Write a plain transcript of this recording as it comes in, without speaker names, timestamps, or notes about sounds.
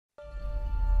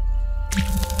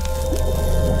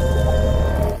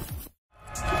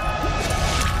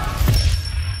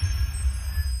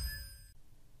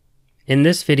In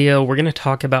this video, we're going to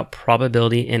talk about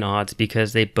probability and odds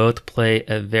because they both play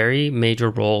a very major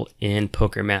role in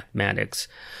poker mathematics.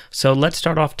 So let's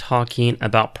start off talking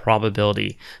about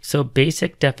probability. So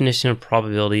basic definition of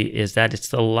probability is that it's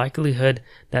the likelihood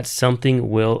that something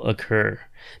will occur.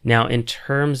 Now, in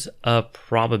terms of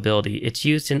probability, it's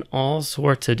used in all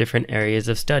sorts of different areas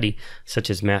of study, such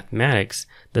as mathematics,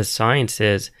 the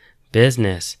sciences,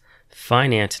 business,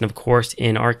 finance, and of course,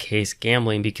 in our case,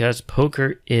 gambling, because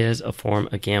poker is a form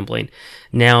of gambling.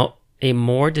 Now, a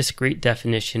more discrete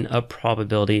definition of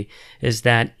probability is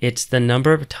that it's the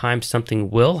number of times something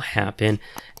will happen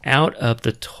out of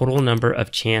the total number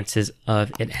of chances of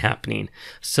it happening.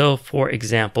 So, for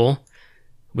example,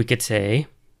 we could say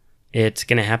it's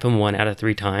going to happen 1 out of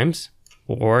 3 times,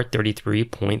 or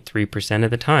 33.3%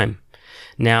 of the time.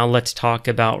 Now let's talk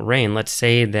about rain. Let's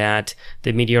say that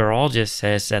the meteorologist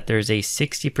says that there's a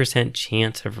 60%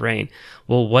 chance of rain.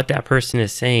 Well, what that person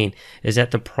is saying is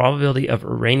that the probability of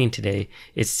raining today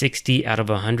is 60 out of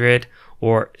 100,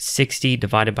 or 60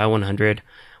 divided by 100,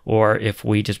 or if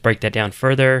we just break that down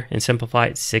further and simplify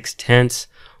it, 6/10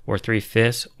 or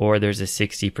 3/5, or there's a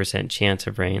 60% chance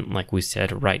of rain, like we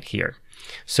said right here.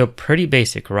 So pretty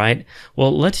basic, right?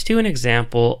 Well, let's do an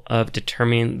example of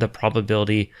determining the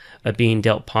probability of being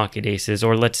dealt pocket aces,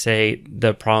 or let's say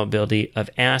the probability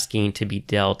of asking to be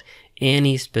dealt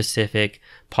any specific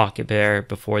pocket pair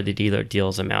before the dealer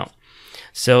deals them out.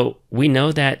 So we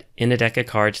know that in a deck of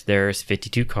cards, there's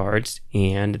 52 cards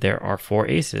and there are 4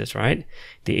 aces, right?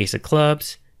 The ace of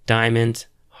clubs, diamonds,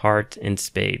 hearts, and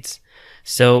spades.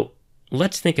 So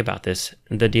let's think about this.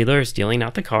 The dealer is dealing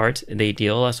out the cards. They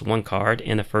deal us 1 card,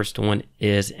 and the first one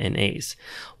is an ace.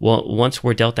 Well, once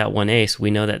we're dealt that 1 ace, we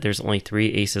know that there's only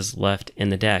 3 aces left in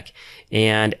the deck.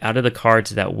 And out of the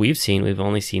cards that we've seen, we've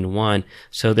only seen 1.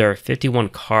 So there are 51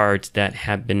 cards that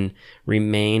have been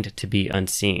remained to be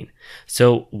unseen.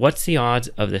 So what's the odds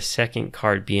of the second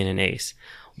card being an ace?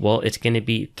 Well, it's going to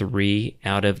be 3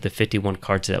 out of the 51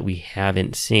 cards that we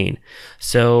haven't seen.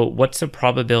 So what's the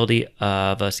probability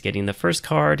of us getting the first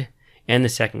card and the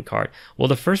second card? Well,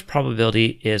 the first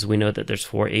probability is we know that there's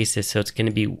 4 aces, so it's going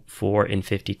to be 4 in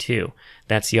 52.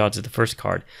 That's the odds of the first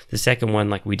card. The second one,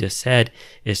 like we just said,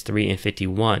 is 3 in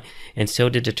 51. And so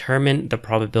to determine the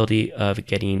probability of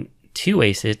getting 2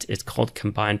 aces, it's called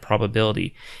combined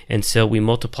probability. And so we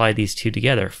multiply these two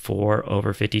together. 4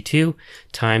 over 52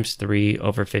 times 3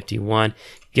 over 51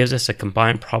 gives us a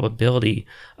combined probability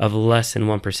of less than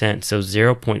 1%. So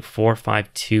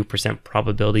 0.452%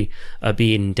 probability of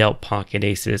being dealt pocket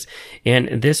aces.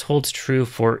 And this holds true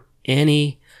for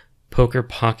any poker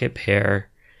pocket pair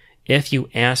if you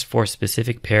ask for a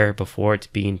specific pair before it's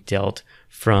being dealt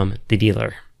from the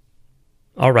dealer.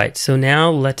 All right, so now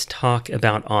let's talk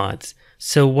about odds.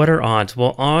 So what are odds?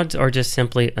 Well, odds are just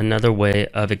simply another way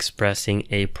of expressing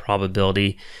a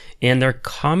probability, and they're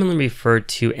commonly referred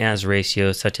to as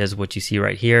ratios, such as what you see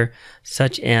right here,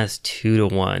 such as 2 to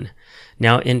 1.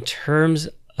 Now, in terms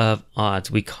of odds,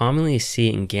 we commonly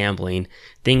see in gambling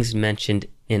things mentioned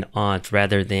in odds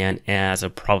rather than as a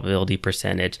probability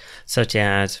percentage, such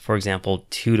as, for example,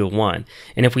 2 to 1.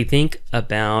 And if we think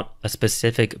about a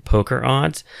specific poker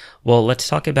odds, well, let's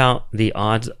talk about the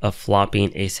odds of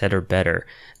flopping a set or better.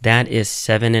 That is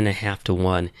 7.5 to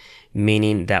 1,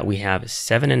 meaning that we have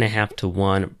 7.5 to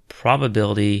 1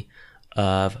 probability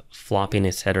of flopping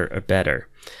a set or better.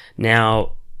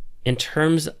 Now, in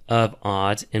terms of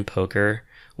odds in poker,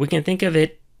 we can think of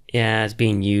it as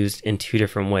being used in 2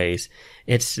 different ways.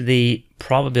 It's the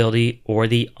probability or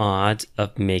the odds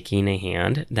of making a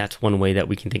hand. That's one way that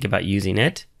we can think about using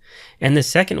it. And the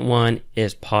second one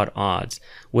is pot odds,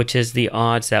 which is the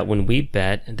odds that when we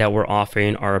bet that we're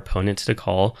offering our opponents to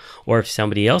call, or if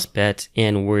somebody else bets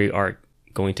and we are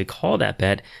going to call that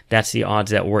bet, that's the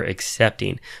odds that we're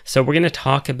accepting. So we're going to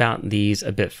talk about these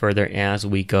a bit further as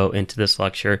we go into this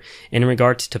lecture. In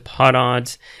regards to pot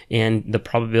odds and the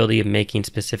probability of making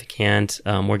specific hands,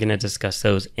 we're going to discuss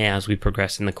those as we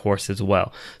progress in the course as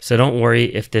well. So don't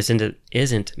worry if this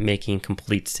isn't making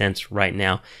complete sense right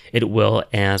now. It will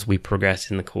as we progress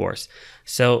in the course.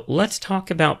 So let's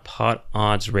talk about pot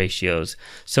odds ratios.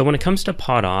 So when it comes to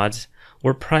pot odds,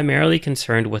 we're primarily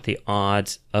concerned with the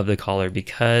odds of the caller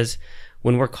because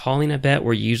when we're calling a bet,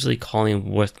 we're usually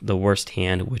calling with the worst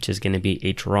hand, which is going to be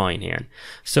a drawing hand.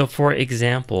 So for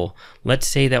example, let's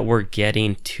say that we're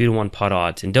getting 2 to 1 pot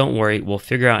odds, and don't worry, we'll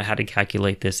figure out how to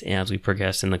calculate this as we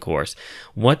progress in the course.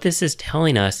 What this is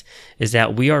telling us is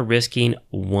that we are risking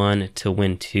 1 to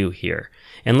win 2 here.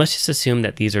 And let's just assume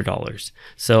that these are dollars.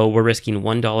 So we're risking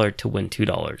 $1 to win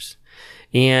 $2.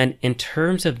 And in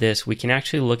terms of this, we can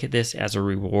actually look at this as a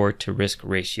reward to risk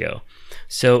ratio.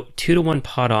 So 2-to-1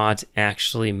 pot odds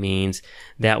actually means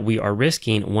that we are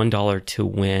risking $1 to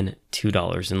win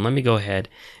 $2. And let me go ahead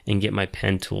and get my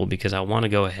pen tool because I want to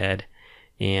go ahead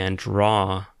and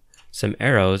draw some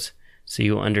arrows so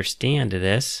you understand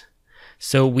this.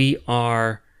 So we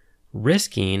are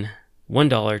risking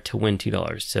 $1 to win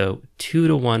 $2. So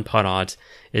 2-to-1 pot odds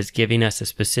is giving us a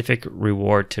specific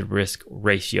reward to risk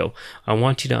ratio. I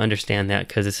want you to understand that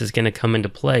because this is going to come into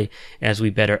play as we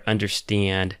better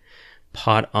understand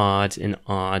pot odds and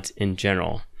odds in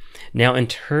general. Now, in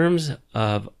terms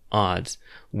of odds,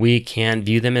 we can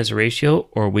view them as a ratio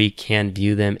or we can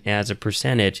view them as a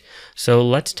percentage. So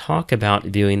let's talk about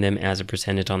viewing them as a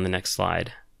percentage on the next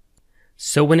slide.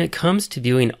 So when it comes to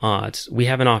viewing odds, we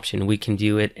have an option. We can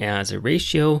view it as a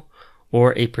ratio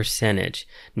or a percentage.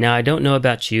 Now, I don't know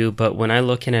about you, but when I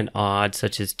look at an odds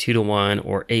such as 2-to-1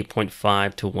 or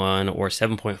 8.5 to 1 or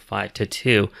 7.5 to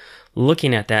 2,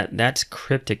 looking at that, that's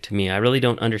cryptic to me. I really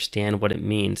don't understand what it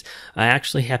means. I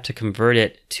actually have to convert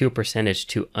it to a percentage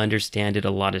to understand it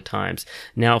a lot of times.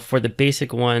 Now, for the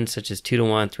basic ones such as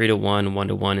 2-to-1, 3-to-1,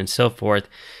 1-to-1, and so forth,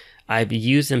 I've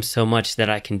used them so much that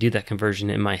I can do that conversion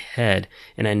in my head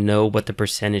and I know what the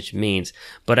percentage means.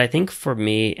 But I think for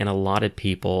me and a lot of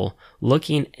people,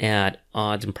 looking at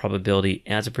odds and probability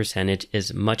as a percentage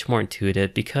is much more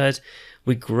intuitive because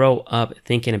we grow up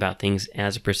thinking about things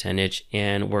as a percentage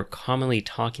and we're commonly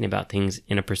talking about things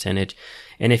in a percentage.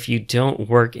 And if you don't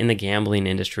work in the gambling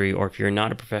industry or if you're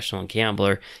not a professional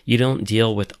gambler, you don't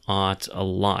deal with odds a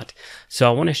lot. So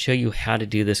I want to show you how to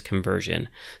do this conversion.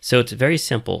 So it's very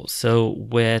simple. So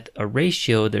with a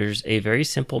ratio, there's a very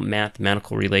simple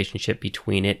mathematical relationship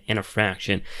between it and a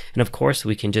fraction. And of course,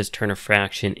 we can just turn a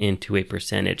fraction into a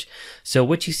percentage. So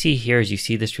what you see here is you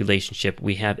see this relationship.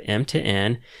 We have m to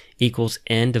n equals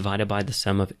n divided by the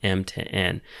sum of m to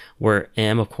n, where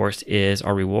m, of course, is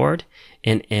our reward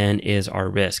and n is our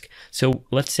risk. So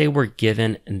let's say we're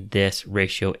given this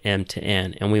ratio m to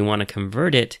n and we want to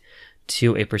convert it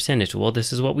to a percentage. Well,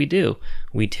 this is what we do.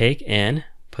 We take n,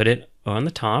 put it on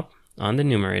the top, on the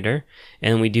numerator,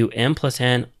 and we do m plus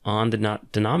n on the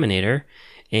denominator,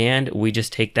 and we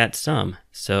just take that sum.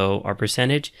 So our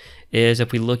percentage is,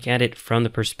 if we look at it from the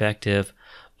perspective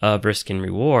of risk and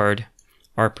reward,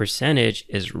 our percentage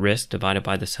is risk divided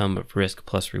by the sum of risk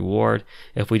plus reward.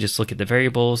 If we just look at the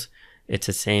variables, it's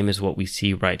the same as what we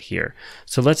see right here.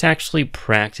 So let's actually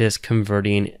practice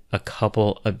converting a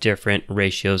couple of different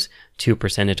ratios to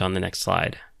percentage on the next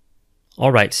slide.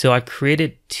 All right, so I've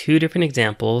created two different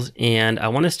examples, and I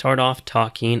want to start off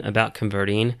talking about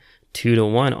converting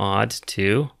 2-to-1 odds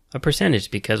to a percentage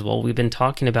because, well, we've been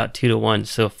talking about 2-to-1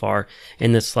 so far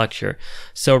in this lecture.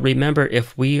 So remember,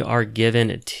 if we are given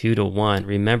 2-to-1,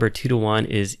 remember 2-to-1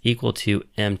 is equal to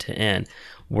m to n,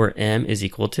 where m is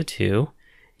equal to 2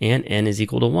 and n is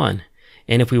equal to 1.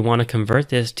 And if we want to convert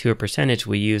this to a percentage,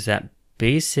 we use that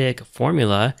basic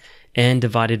formula, n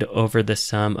divided over the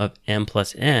sum of m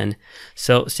plus n.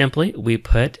 So simply we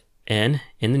put n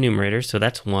in the numerator, so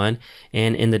that's 1,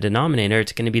 and in the denominator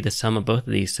it's going to be the sum of both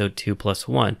of these, so 2 plus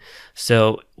 1.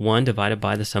 So 1 divided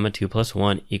by the sum of 2 plus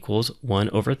 1 equals 1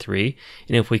 over 3,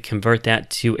 and if we convert that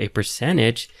to a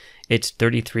percentage, it's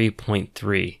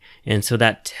 33.3. And so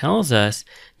that tells us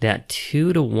that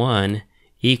 2-to-1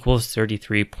 equals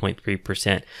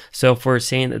 33.3%. So if we're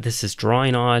saying that this is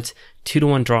drawing odds,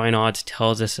 2-to-1 drawing odds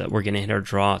tells us that we're going to hit our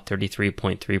draw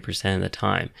 33.3% of the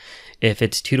time. If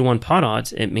it's 2-to-1 pot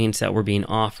odds, it means that we're being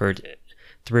offered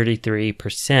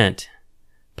 33%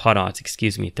 pot odds,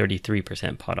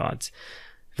 33% pot odds.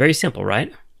 Very simple,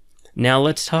 right? Now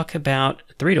let's talk about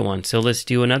 3-to-1. So let's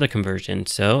do another conversion.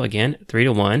 So again,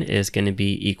 3-to-1 is going to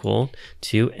be equal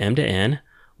to m to n,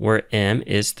 where m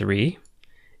is 3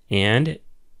 and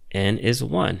n is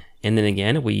 1. And then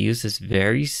again, we use this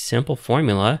very simple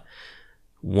formula,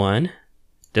 1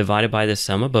 divided by the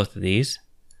sum of both of these,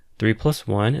 3 plus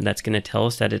 1, and that's going to tell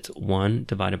us that it's 1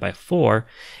 divided by 4,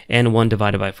 and 1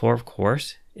 divided by 4, of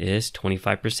course, is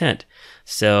 25%.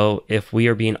 So if we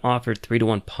are being offered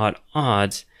 3-to-1 pot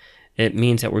odds, it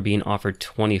means that we're being offered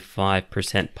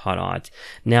 25% pot odds.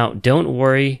 Now, don't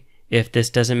worry if this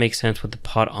doesn't make sense with the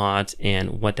pot odds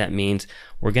and what that means.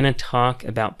 We're going to talk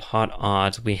about pot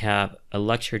odds. We have a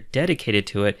lecture dedicated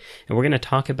to it, and we're going to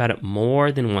talk about it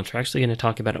more than once. We're actually going to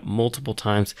talk about it multiple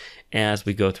times as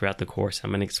we go throughout the course.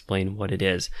 I'm going to explain what it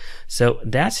is. So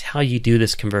that's how you do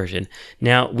this conversion.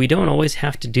 Now, we don't always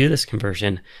have to do this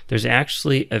conversion. There's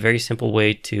actually a very simple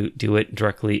way to do it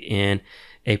directly in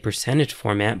a percentage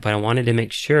format, but I wanted to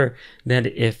make sure that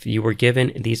if you were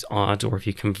given these odds, or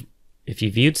if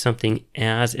you viewed something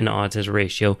as an odds as a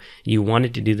ratio, you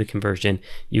wanted to do the conversion,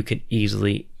 you could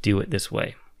easily do it this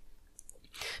way.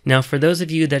 Now, for those of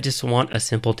you that just want a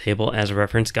simple table as a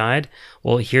reference guide,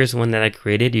 well, here's one that I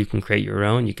created. You can create your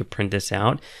own. You could print this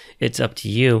out. It's up to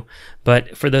you.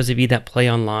 But for those of you that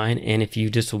play online, and if you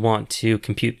just want to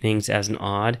compute things as an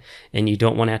odd, and you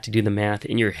don't want to have to do the math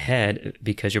in your head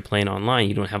because you're playing online,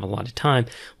 you don't have a lot of time,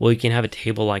 well, you can have a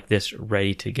table like this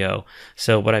ready to go.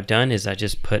 So what I've done is I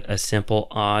just put a simple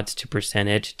odds to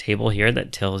percentage table here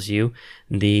that tells you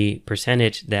the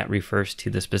percentage that refers to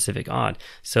the specific odd.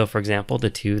 So for example, the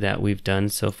two that we've done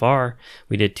so far,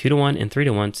 we did 2 to 1 and 3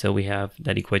 to 1. So we have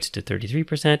that equates to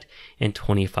 33% and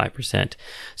 25%.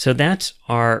 So that's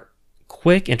our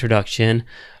quick introduction,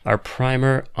 our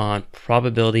primer on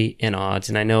probability and odds.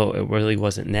 And I know it really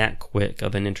wasn't that quick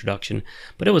of an introduction,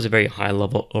 but it was a very high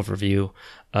level overview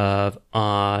of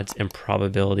odds and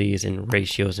probabilities and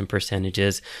ratios and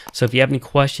percentages. So if you have any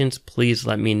questions, please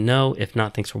let me know. If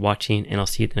not, thanks for watching, and I'll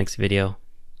see you in the next video.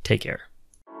 Take care.